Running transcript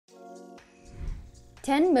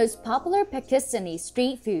10 most popular Pakistani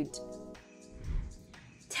street food.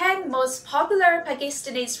 10 most popular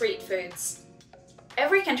Pakistani street foods.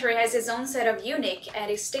 Every country has its own set of unique and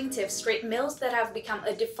distinctive street meals that have become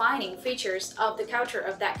a defining features of the culture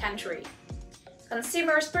of that country.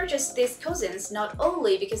 Consumers purchase these cuisines not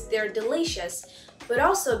only because they're delicious, but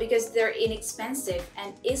also because they're inexpensive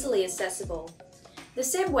and easily accessible. The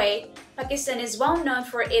same way, Pakistan is well known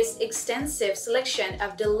for its extensive selection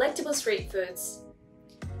of delectable street foods.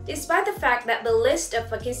 Despite the fact that the list of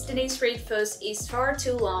Pakistani street foods is far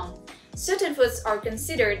too long, certain foods are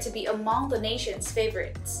considered to be among the nation's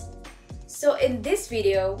favorites. So in this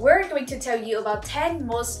video, we're going to tell you about 10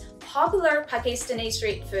 most popular Pakistani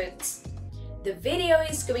street foods. The video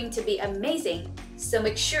is going to be amazing, so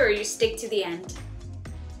make sure you stick to the end.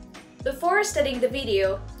 Before starting the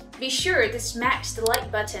video, be sure to smash the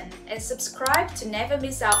like button and subscribe to never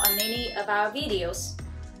miss out on any of our videos.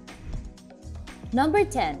 Number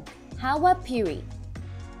 10. Halwa Puri.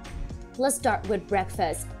 Let's start with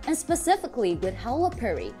breakfast, and specifically with halwa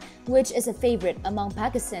puri, which is a favorite among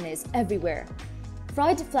Pakistanis everywhere.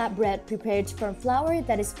 Fried flatbread prepared from flour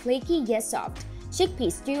that is flaky yet soft,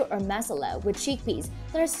 chickpea stew or masala with chickpeas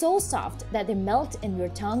that are so soft that they melt in your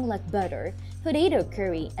tongue like butter, potato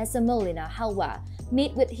curry and semolina halwa,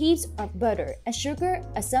 made with heaps of butter and sugar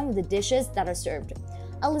are some of the dishes that are served.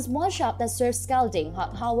 At least one shop that serves scalding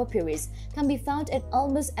hot halwa puris can be found at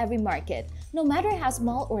almost every market, no matter how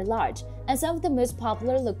small or large, and some of the most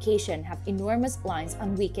popular locations have enormous lines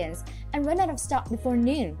on weekends and run out of stock before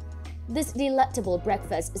noon. This delectable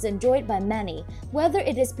breakfast is enjoyed by many, whether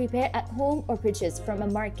it is prepared at home or purchased from a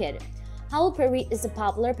market. Halwa puri is a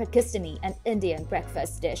popular Pakistani and Indian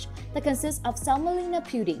breakfast dish that consists of semolina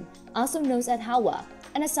pudding, also known as halwa,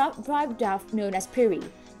 and a soft fried dough known as puri,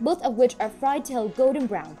 both of which are fried till golden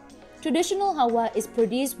brown. Traditional halwa is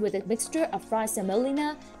produced with a mixture of fried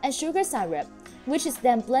semolina and sugar syrup, which is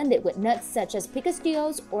then blended with nuts such as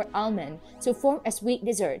pistachios or almond to form a sweet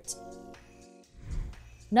dessert.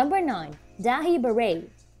 Number 9. Dahi Beret.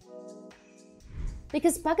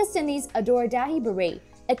 Because Pakistanis adore dahi beret,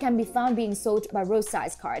 it can be found being sold by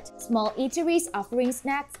roadside carts, small eateries offering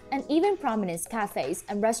snacks, and even prominent cafes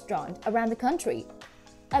and restaurants around the country.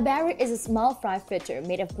 A beret is a small fried fritter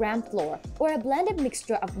made of gram flour or a blended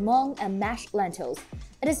mixture of mung and mashed lentils.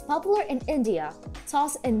 It is popular in India,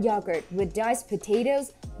 tossed in yogurt with diced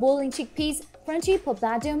potatoes, boiling chickpeas, crunchy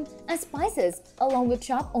papadum, and spices, along with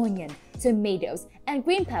chopped onion, tomatoes, and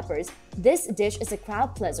green peppers. This dish is a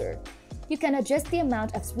crowd pleaser. You can adjust the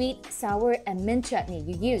amount of sweet, sour, and mint chutney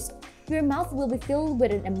you use. Your mouth will be filled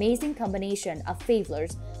with an amazing combination of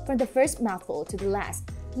flavors from the first mouthful to the last,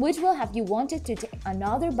 which will have you wanted to take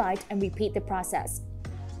another bite and repeat the process.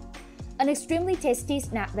 An extremely tasty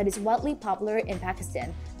snack that is widely popular in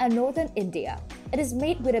Pakistan and northern India. It is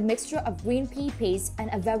made with a mixture of green pea paste and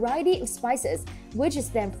a variety of spices, which is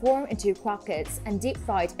then formed into croquettes and deep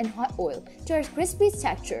fried in hot oil to a crispy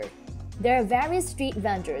texture. There are various street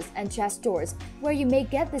vendors and chat stores where you may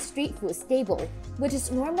get the street food staple, which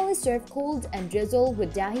is normally served cold and drizzled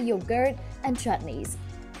with dahi yogurt and chutneys.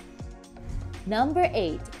 Number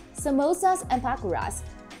 8. Samosas and pakoras.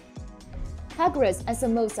 Pakoras and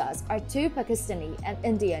samosas are two Pakistani and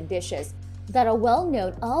Indian dishes that are well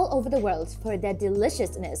known all over the world for their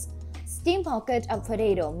deliciousness. Steamed pocket of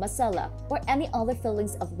potato, masala, or any other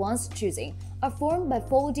fillings of one's choosing are formed by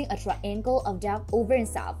folding a triangle of dough over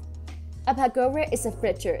itself. A pakora is a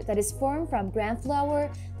fritter that is formed from gram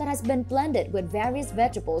flour that has been blended with various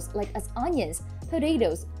vegetables like onions,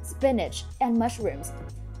 potatoes, spinach, and mushrooms.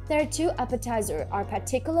 Their two appetizers are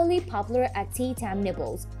particularly popular at tea time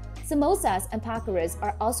nibbles. Samosas and pakoras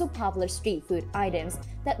are also popular street food items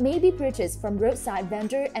that may be purchased from roadside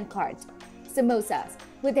vendor and cart. Samosas,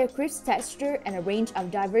 with their crisp texture and a range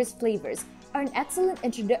of diverse flavors, are an excellent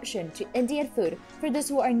introduction to Indian food for those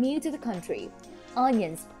who are new to the country.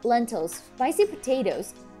 Onions, lentils, spicy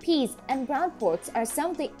potatoes, peas, and ground pork are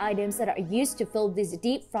some of the items that are used to fill these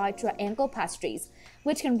deep-fried triangle pastries,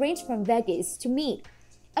 which can range from veggies to meat.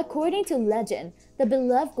 According to legend, the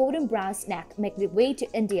beloved golden brown snack made its way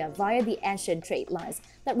to India via the ancient trade lines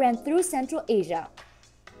that ran through Central Asia.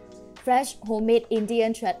 Fresh, homemade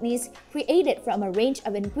Indian chutneys created from a range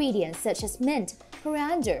of ingredients such as mint,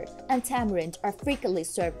 coriander, and tamarind are frequently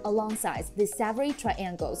served alongside these savory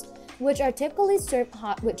triangles, which are typically served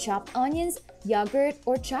hot with chopped onions, yogurt,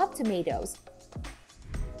 or chopped tomatoes.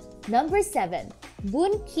 Number 7.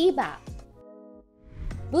 Bun Kebab.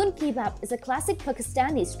 Bun Kebab is a classic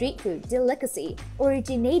Pakistani street food delicacy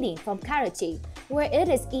originating from Karachi, where it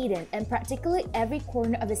is eaten in practically every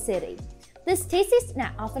corner of the city. This tasty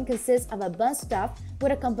snack often consists of a bun stuffed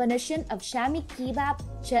with a combination of shami kebab,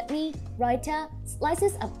 chutney, raita,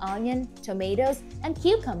 slices of onion, tomatoes, and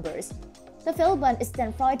cucumbers. The filled bun is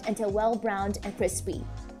then fried until well browned and crispy.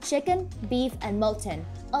 Chicken, beef, and mutton,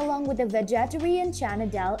 along with the vegetarian chana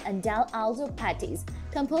dal and dal aldo patties,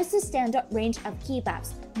 compose the standard range of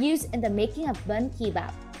kebabs used in the making of bun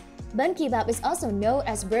kebab. Bun kebab is also known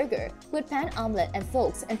as burger, with pan omelette, and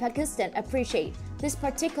folks in Pakistan appreciate this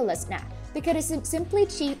particular snack because it's simply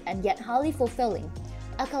cheap and yet highly fulfilling.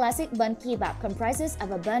 A classic bun kebab comprises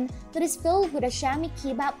of a bun that is filled with a shami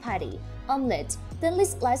kebab patty, omelette, thinly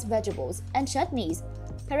sliced vegetables, and chutneys.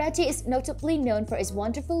 Karachi is notably known for its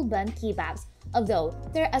wonderful bun kebabs, although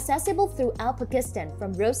they're accessible throughout Pakistan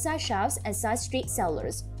from roadside shops and side street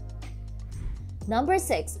sellers. Number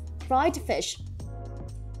 6. Fried fish.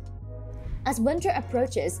 As winter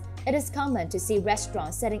approaches, it is common to see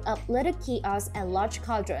restaurants setting up little kiosks and large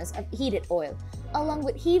cauldrons of heated oil, along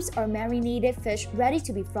with heaps or marinated fish ready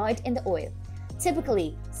to be fried in the oil.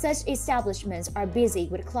 Typically, such establishments are busy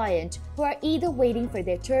with clients who are either waiting for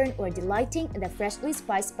their turn or delighting in the freshly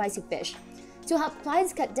spiced spicy fish. To help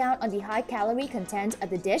clients cut down on the high-calorie content of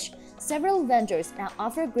the dish, several vendors now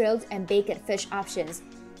offer grilled and baked fish options.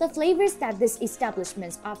 The flavors that these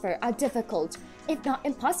establishments offer are difficult, if not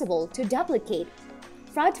impossible, to duplicate.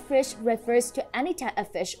 Fried fish refers to any type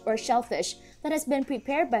of fish or shellfish that has been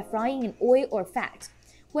prepared by frying in oil or fat.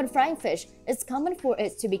 When frying fish, it's common for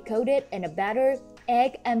it to be coated in a batter,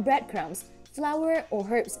 egg, and breadcrumbs, flour or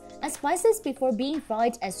herbs, and spices before being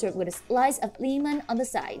fried and served with a slice of lemon on the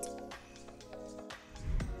side.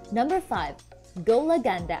 Number 5. Gola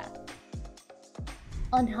Ganda.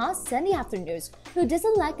 On hot sunny afternoons, who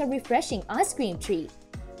doesn't like a refreshing ice cream treat?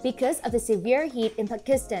 Because of the severe heat in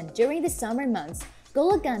Pakistan during the summer months,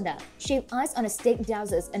 Gola Ganda, shaved ice on a stick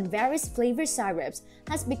doused in various flavored syrups,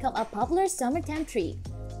 has become a popular summertime treat.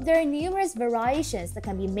 There are numerous variations that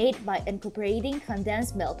can be made by incorporating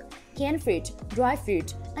condensed milk, canned fruit, dry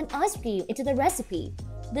fruit, and ice cream into the recipe.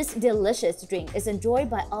 This delicious drink is enjoyed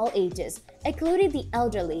by all ages, including the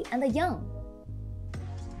elderly and the young.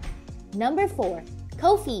 Number 4.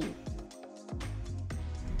 Kulfi.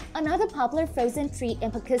 Another popular frozen treat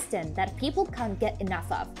in Pakistan that people can't get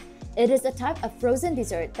enough of. It is a type of frozen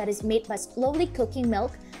dessert that is made by slowly cooking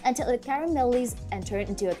milk until it caramelizes and turns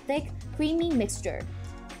into a thick, creamy mixture.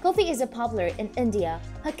 Kulfi is popular in India,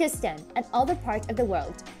 Pakistan, and other parts of the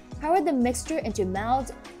world. Pour the mixture into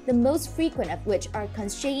molds, the most frequent of which are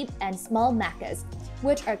cone-shaped and small makas,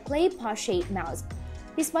 which are clay pot-shaped molds.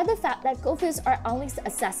 Despite the fact that kulfis are only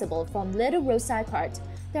accessible from little roadside carts,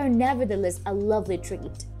 they are nevertheless a lovely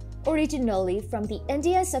treat. Originally from the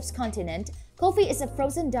Indian subcontinent, kulfi is a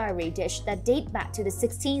frozen dairy dish that dates back to the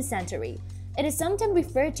 16th century. It is sometimes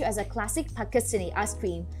referred to as a classic Pakistani ice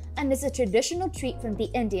cream and is a traditional treat from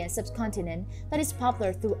the Indian subcontinent that is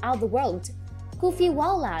popular throughout the world. Kulfi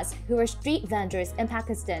walas, who are street vendors in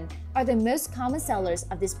Pakistan, are the most common sellers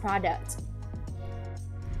of this product.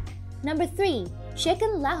 Number 3.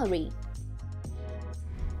 Chicken lahori.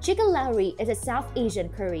 Chicken lahori is a South Asian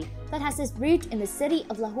curry that has its root in the city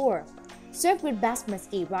of Lahore. Served with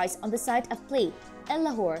basmati rice on the side of plate, in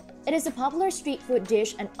Lahore, it is a popular street food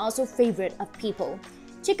dish and also favorite of people.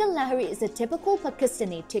 Chicken lahori is a typical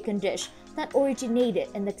Pakistani chicken dish that originated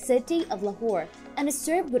in the city of Lahore and is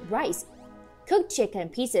served with rice. Cooked chicken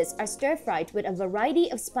pieces are stir-fried with a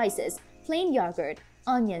variety of spices, plain yogurt,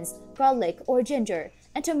 onions, garlic or ginger,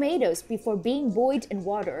 and tomatoes before being boiled in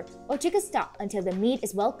water or chicken stock until the meat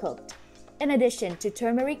is well cooked. In addition to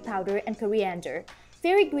turmeric powder and coriander,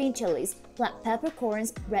 fairy green chilies, black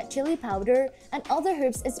peppercorns, red chili powder, and other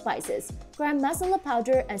herbs and spices, garam masala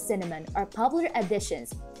powder, and cinnamon are popular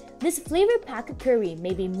additions. This flavor-packed curry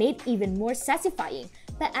may be made even more satisfying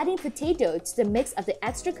by adding potato to the mix of the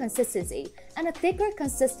extra consistency and a thicker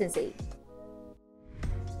consistency.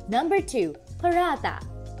 Number 2. Paratha.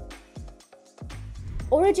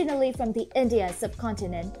 Originally from the Indian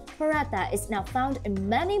subcontinent, paratha is now found in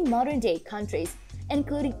many modern-day countries,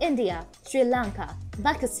 including India, Sri Lanka,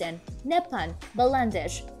 Pakistan, Nepal,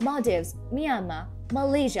 Bangladesh, Maldives, Myanmar,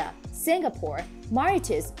 Malaysia, Singapore,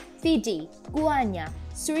 Mauritius, Fiji, Guyana,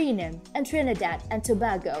 Suriname, and Trinidad and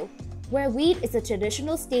Tobago, where wheat is a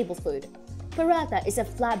traditional staple food. Paratha is a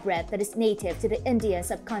flatbread that is native to the Indian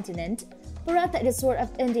subcontinent. Paratha is a sort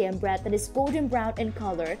of Indian bread that is golden brown in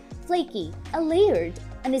color, flaky, and layered,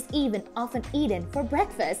 and is even often eaten for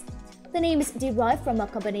breakfast. The name is derived from a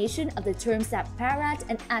combination of the terms that parat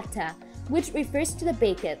and atta, which refers to the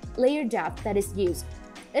baked, layered dough that is used.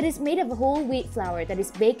 It is made of whole wheat flour that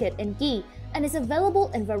is baked in ghee and is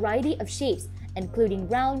available in a variety of shapes, including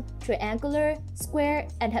round, triangular, square,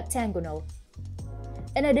 and heptagonal.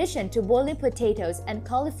 In addition to boiling potatoes and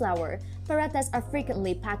cauliflower, parathas are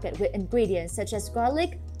frequently packed with ingredients such as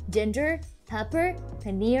garlic, ginger, pepper,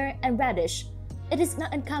 paneer, and radish. It is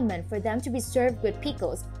not uncommon for them to be served with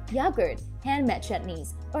pickles, yogurt, handmade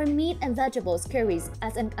chutneys, or meat and vegetables curries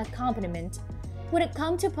as an accompaniment. When it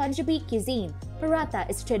comes to Punjabi cuisine, paratha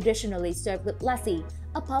is traditionally served with lassi,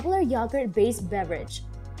 a popular yogurt-based beverage.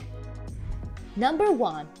 Number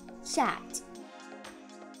 1. Chaat.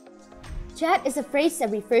 Chaat is a phrase that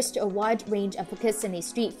refers to a wide range of Pakistani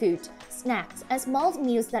street food, snacks, and small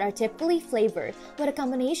meals that are typically flavored with a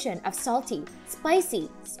combination of salty, spicy,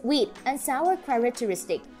 sweet, and sour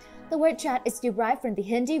characteristics. The word chaat is derived from the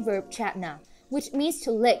Hindi verb chatna, which means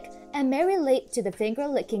to lick, and may relate to the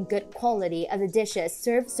finger-licking good quality of the dishes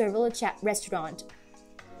served at a chat restaurant.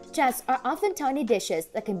 Chats are often tiny dishes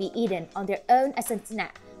that can be eaten on their own as a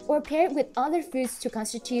snack or paired with other foods to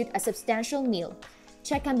constitute a substantial meal.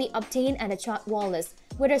 Chat can be obtained at a chaat wallas,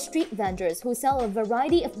 where are street vendors who sell a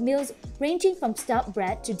variety of meals ranging from stuffed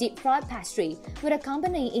bread to deep-fried pastry with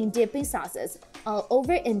accompanying dipping sauces all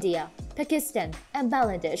over India, Pakistan, and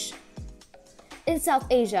Bangladesh. In South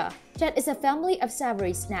Asia, chaat is a family of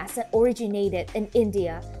savory snacks that originated in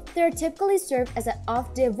India. They are typically served as an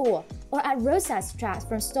off-the-board or at roadside chats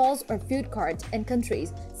from stalls or food carts in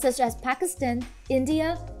countries such as Pakistan,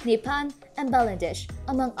 India, Nepal, and Bangladesh,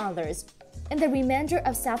 among others. In the remainder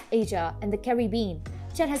of South Asia and the Caribbean,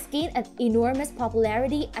 chaat has gained an enormous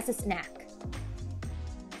popularity as a snack.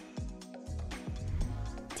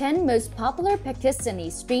 10 most popular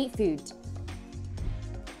Pakistani street food.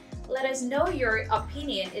 Let us know your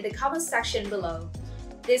opinion in the comment section below.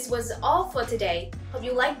 This was all for today. Hope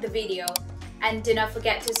you liked the video. And do not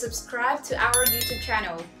forget to subscribe to our YouTube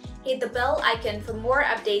channel. Hit the bell icon for more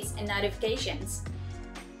updates and notifications.